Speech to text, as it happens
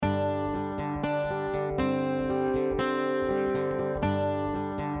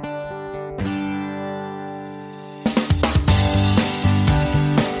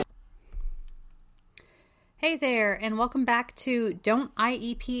Hey there, and welcome back to Don't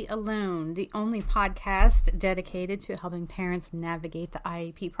IEP Alone, the only podcast dedicated to helping parents navigate the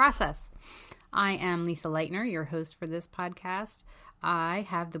IEP process. I am Lisa Leitner, your host for this podcast. I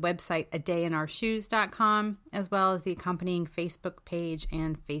have the website adayinourshoes.com, as well as the accompanying Facebook page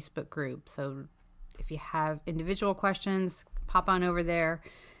and Facebook group. So if you have individual questions, pop on over there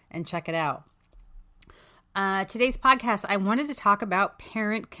and check it out. Today's podcast, I wanted to talk about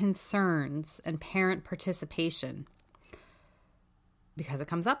parent concerns and parent participation because it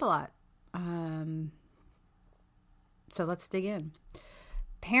comes up a lot. So let's dig in.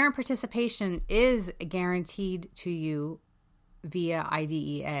 Parent participation is guaranteed to you via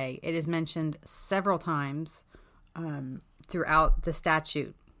IDEA. It is mentioned several times throughout the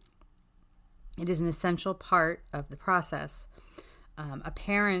statute. It is an essential part of the process. A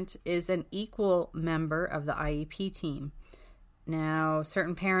parent is an equal member of the IEP team. Now,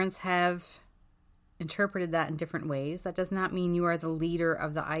 certain parents have interpreted that in different ways. That does not mean you are the leader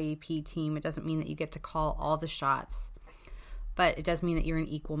of the IEP team. It doesn't mean that you get to call all the shots, but it does mean that you're an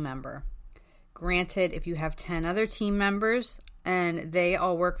equal member. Granted, if you have 10 other team members and they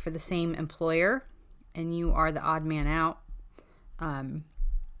all work for the same employer and you are the odd man out,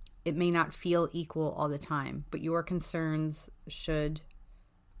 it may not feel equal all the time, but your concerns should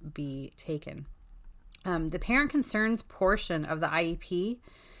be taken. The parent concerns portion of the IEP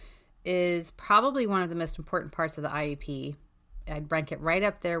is probably one of the most important parts of the IEP. I'd rank it right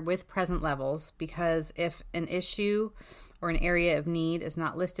up there with present levels, because if an issue or an area of need is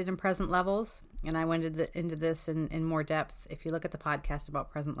not listed in present levels, and I went into this in more depth if you look at the podcast about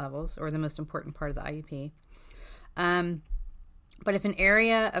present levels or the most important part of the IEP. But if an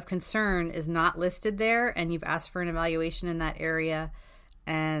area of concern is not listed there and you've asked for an evaluation in that area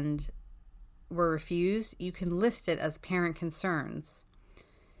and were refused, you can list it as parent concerns.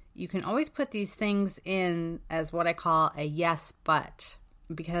 You can always put these things in as what I call a yes, but,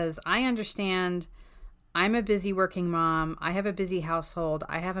 because I understand I'm a busy working mom. I have a busy household.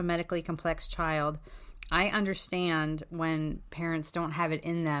 I have a medically complex child. I understand when parents don't have it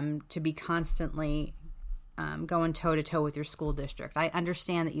in them to be constantly going toe-to-toe with your school district. I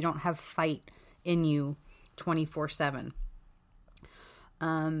understand that you don't have fight in you 24/7.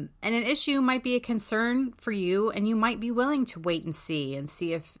 And an issue might be a concern for you, and you might be willing to wait and see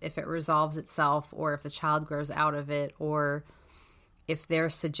if it resolves itself, or if the child grows out of it, or if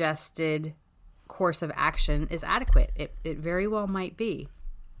their suggested course of action is adequate. It very well might be.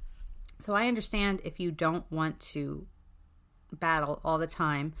 So I understand if you don't want to battle all the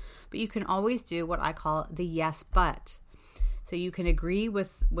time, but you can always do what I call the yes but. So you can agree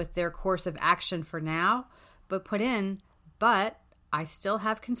with their course of action for now, but put in, but I still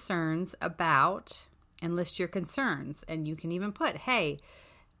have concerns about, and list your concerns. And you can even put, hey,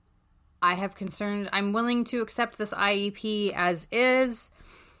 I have concerns. I'm willing to accept this IEP as is.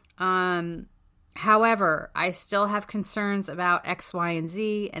 However, I still have concerns about X, Y, and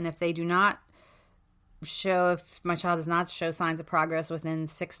Z. And if my child does not show signs of progress within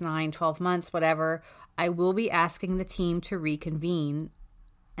 6, 9, 12 months, whatever, I will be asking the team to reconvene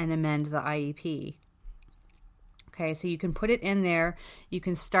and amend the IEP. Okay, so you can put it in there. You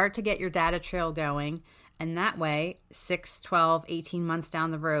can start to get your data trail going. And that way, 6, 12, 18 months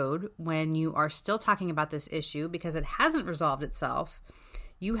down the road, when you are still talking about this issue because it hasn't resolved itself,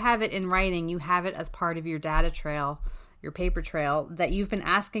 you have it in writing. You have it as part of your data trail, your paper trail, that you've been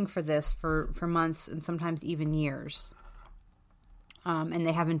asking for this for months and sometimes even years. And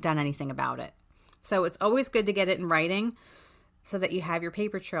they haven't done anything about it. So it's always good to get it in writing so that you have your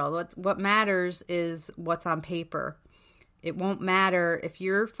paper trail. What matters is what's on paper. It won't matter if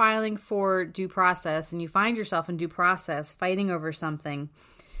you're filing for due process and you find yourself in due process fighting over something.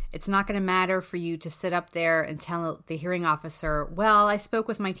 It's not going to matter for you to sit up there and tell the hearing officer, well, I spoke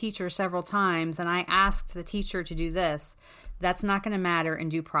with my teacher several times and I asked the teacher to do this. That's not going to matter in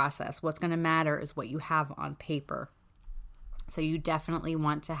due process. What's going to matter is what you have on paper. So you definitely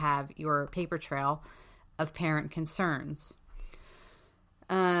want to have your paper trail of parent concerns.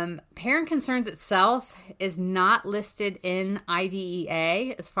 Parent concerns itself is not listed in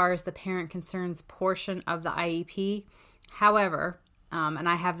IDEA as far as the parent concerns portion of the IEP. However, and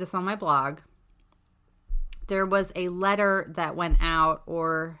I have this on my blog, there was a letter that went out,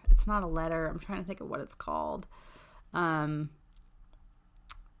 or it's not a letter. I'm trying to think of what it's called. Let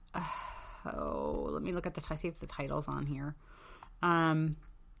me look at see if the title's on here.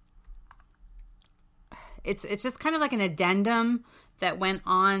 It's just kind of like an addendum that went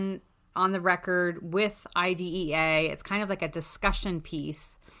on the record with IDEA. It's kind of like a discussion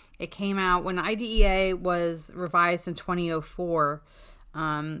piece. It came out when IDEA was revised in 2004.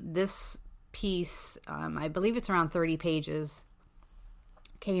 This piece, I believe it's around 30 pages,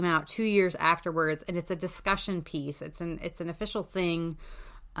 came out 2 years afterwards, and it's a discussion piece. It's an official thing,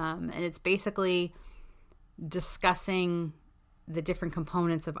 and it's basically discussing the different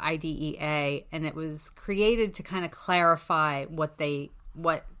components of IDEA, and it was created to kind of clarify what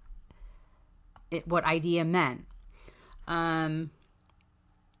IDEA meant.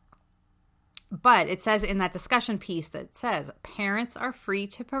 But it says in that discussion piece that says parents are free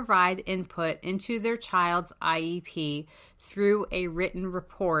to provide input into their child's IEP through a written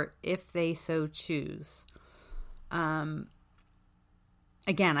report if they so choose. Again,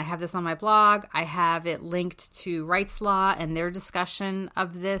 I have this on my blog. I have it linked to Wright's Law and their discussion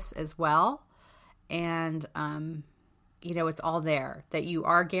of this as well. And, it's all there, that you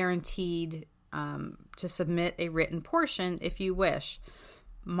are guaranteed to submit a written portion if you wish.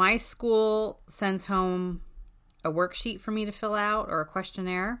 My school sends home a worksheet for me to fill out or a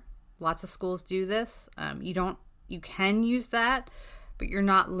questionnaire. Lots of schools do this. You can use that, but you're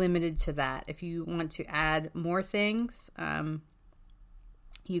not limited to that. If you want to add more things,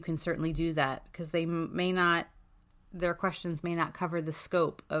 you can certainly do that, because their questions may not cover the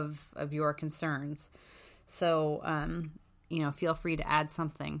scope of your concerns. So, feel free to add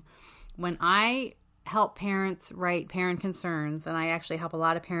something. When I help parents write parent concerns, and I actually help a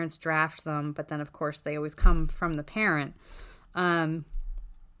lot of parents draft them, but then of course they always come from the parent. I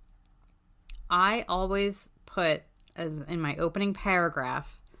always put as in my opening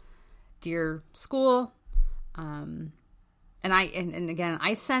paragraph, "Dear school," and again,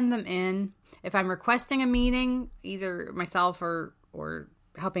 I send them in. If I'm requesting a meeting, either myself or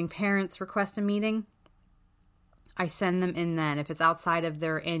helping parents request a meeting, I send them in then. If it's outside of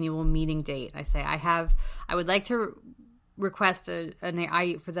their annual meeting date, I say, I would like to request for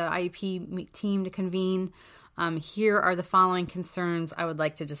the IEP team to convene. Here are the following concerns I would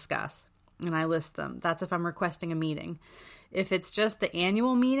like to discuss. And I list them. That's if I'm requesting a meeting. If it's just the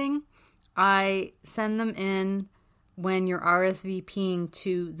annual meeting, I send them in when you're RSVPing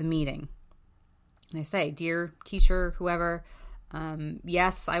to the meeting. And I say, "Dear teacher, whoever,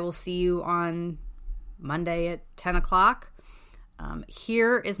 yes, I will see you on Monday at 10 o'clock.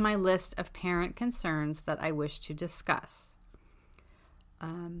 Here is my list of parent concerns that I wish to discuss."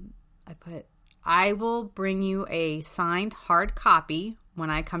 I will bring you a signed hard copy when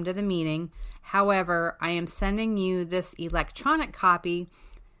I come to the meeting. However, I am sending you this electronic copy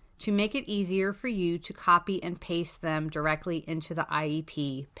to make it easier for you to copy and paste them directly into the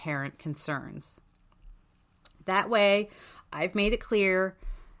IEP parent concerns. That way, I've made it clear,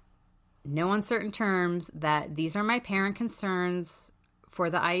 no uncertain terms, that these are my parent concerns for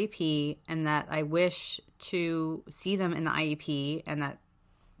the IEP and that I wish to see them in the IEP and that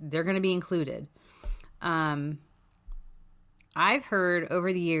they're going to be included. I've heard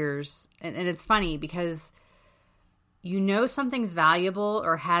over the years, and it's funny because something's valuable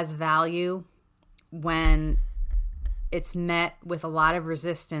or has value when it's met with a lot of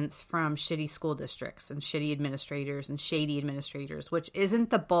resistance from shitty school districts and shitty administrators and shady administrators, which isn't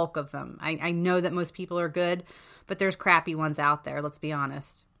the bulk of them. I know that most people are good, but there's crappy ones out there, let's be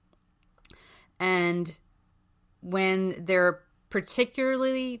honest. And when they're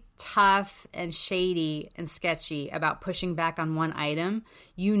particularly tough and shady and sketchy about pushing back on one item,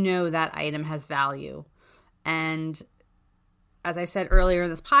 that item has value. And as I said earlier in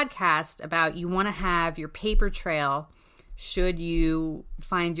this podcast about you want to have your paper trail should you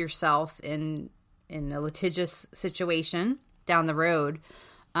find yourself in a litigious situation down the road,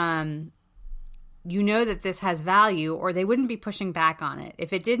 that this has value, or they wouldn't be pushing back on it.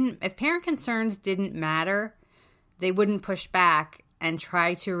 If parent concerns didn't matter, they wouldn't push back and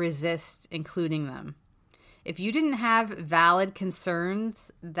try to resist including them. If you didn't have valid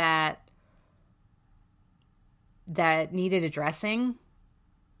concerns that needed addressing,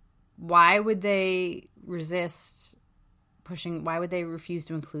 why would they resist pushing? Why would they refuse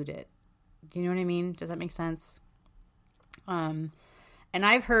to include it? Do you know what I mean? Does that make sense? And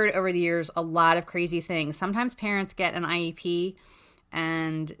I've heard over the years a lot of crazy things. Sometimes parents get an IEP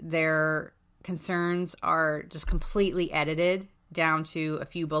and their concerns are just completely edited down to a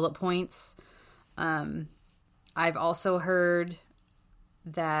few bullet points. I've also heard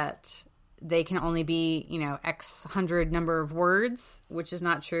that they can only be, X hundred number of words, which is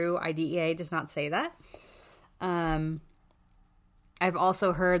not true. IDEA does not say that. I've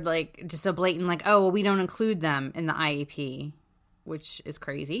also heard just a blatant we don't include them in the IEP, which is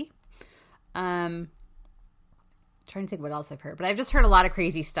crazy. Trying to think what else I've heard, but I've just heard a lot of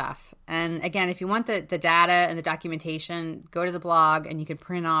crazy stuff. And again, if you want the data and the documentation, go to the blog and you can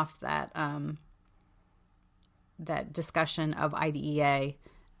print off that discussion of IDEA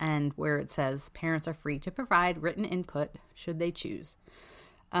and where it says parents are free to provide written input should they choose.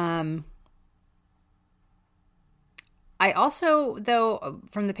 I also, though,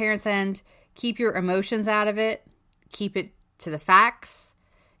 from the parents' end, keep your emotions out of it. Keep it to the facts.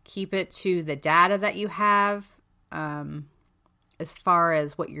 Keep it to the data that you have, as far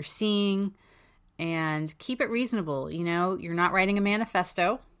as what you're seeing, and keep it reasonable. You know, you're not writing a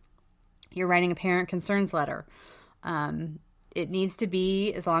manifesto. You're writing a parent concerns letter. It needs to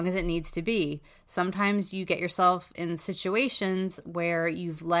be as long as it needs to be. Sometimes you get yourself in situations where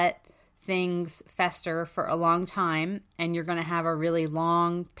you've let things fester for a long time and you're going to have a really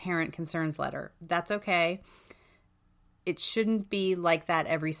long parent concerns letter. That's okay. It shouldn't be like that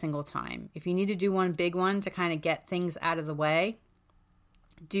every single time. If you need to do one big one to kind of get things out of the way,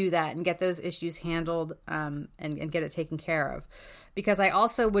 do that and get those issues handled, and get it taken care of. Because I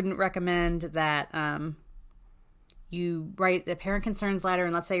also wouldn't recommend that you write a parent concerns letter,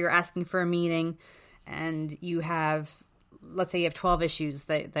 and let's say you're asking for a meeting and you have, let's say you have 12 issues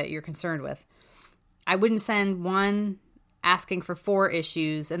that you're concerned with. I wouldn't send one asking for 4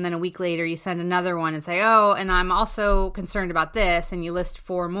 issues, and then a week later you send another one and say, oh, and I'm also concerned about this, and you list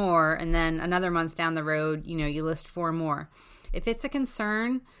 4 more, and then another month down the road, you list 4 more. If it's a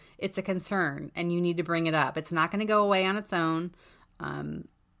concern, it's a concern, and you need to bring it up. It's not going to go away on its own.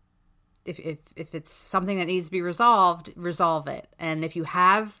 If it's something that needs to be resolved, resolve it. And if you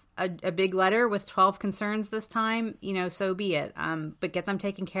have a big letter with 12 concerns this time, so be it. But get them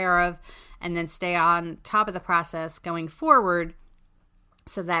taken care of, and then stay on top of the process going forward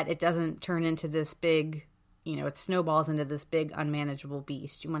so that it doesn't turn into this big, it snowballs into this big unmanageable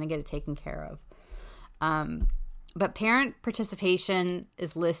beast. You want to get it taken care of. But parent participation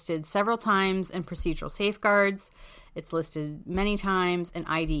is listed several times in procedural safeguards. It's listed many times in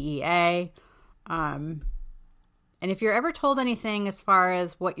IDEA. And if you're ever told anything as far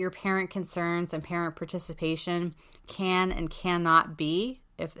as what your parent concerns and parent participation can and cannot be,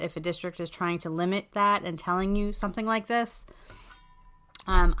 if a district is trying to limit that and telling you something like this,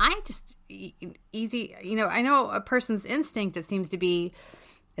 I know a person's instinct, it seems to be,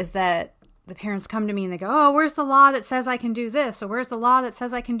 is that the parents come to me and they go, oh, where's the law that says I can do this? Or where's the law that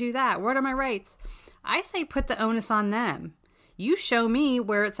says I can do that? What are my rights? I say put the onus on them. You show me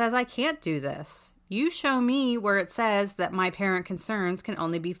where it says I can't do this. You show me where it says that my parent concerns can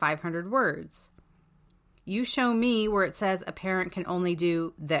only be 500 words. You show me where it says a parent can only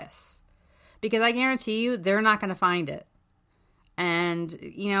do this. Because I guarantee you they're not going to find it. And,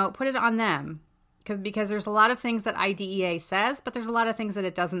 put it on them. Because there's a lot of things that IDEA says, but there's a lot of things that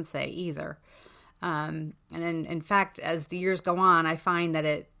it doesn't say either. And in fact, as the years go on, I find that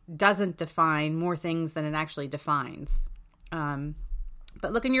it doesn't define more things than it actually defines.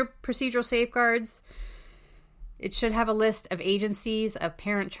 But look in your procedural safeguards. It should have a list of agencies, of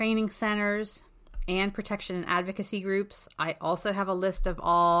parent training centers, and protection and advocacy groups. I also have a list of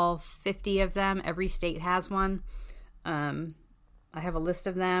all 50 of them. Every state has one. I have a list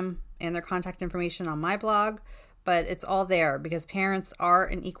of them and their contact information on my blog, but it's all there because parents are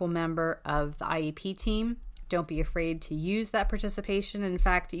an equal member of the IEP team. Don't be afraid to use that participation. In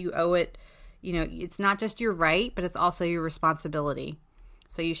fact, you owe it, it's not just your right, but it's also your responsibility.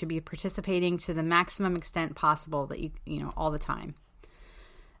 So you should be participating to the maximum extent possible that you all the time.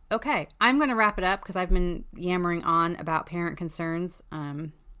 Okay, I'm going to wrap it up because I've been yammering on about parent concerns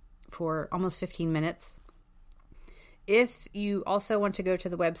for almost 15 minutes. If you also want to go to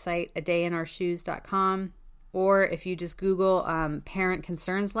the website, adayinourshoes.com, or if you just Google parent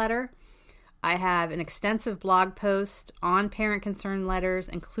concerns letter, I have an extensive blog post on parent concern letters,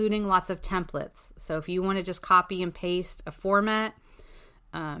 including lots of templates. So if you want to just copy and paste a format,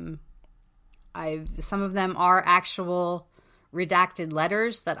 some of them are actual redacted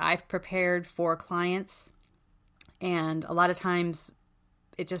letters that I've prepared for clients. And a lot of times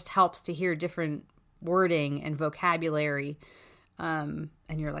it just helps to hear different wording and vocabulary. And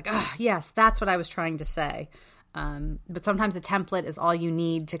you're like, oh, yes, that's what I was trying to say. But sometimes a template is all you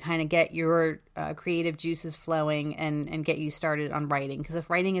need to kind of get your creative juices flowing and get you started on writing. Because if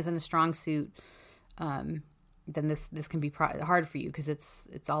writing isn't a strong suit, then this can be hard for you because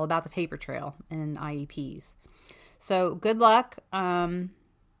it's all about the paper trail and IEPs. So good luck.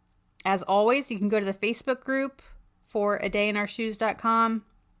 As always, you can go to the Facebook group for adayinourshoes.com.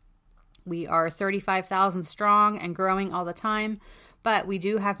 We are 35,000 strong and growing all the time, but we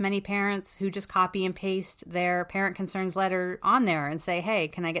do have many parents who just copy and paste their parent concerns letter on there and say, hey,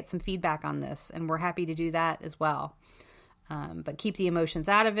 can I get some feedback on this? And we're happy to do that as well. But keep the emotions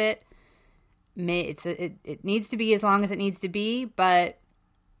out of it. It needs to be as long as it needs to be, but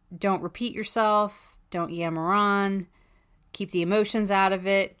don't repeat yourself. Don't yammer on. Keep the emotions out of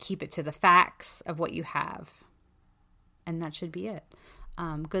it. Keep it to the facts of what you have. And that should be it.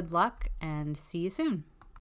 Good luck and see you soon.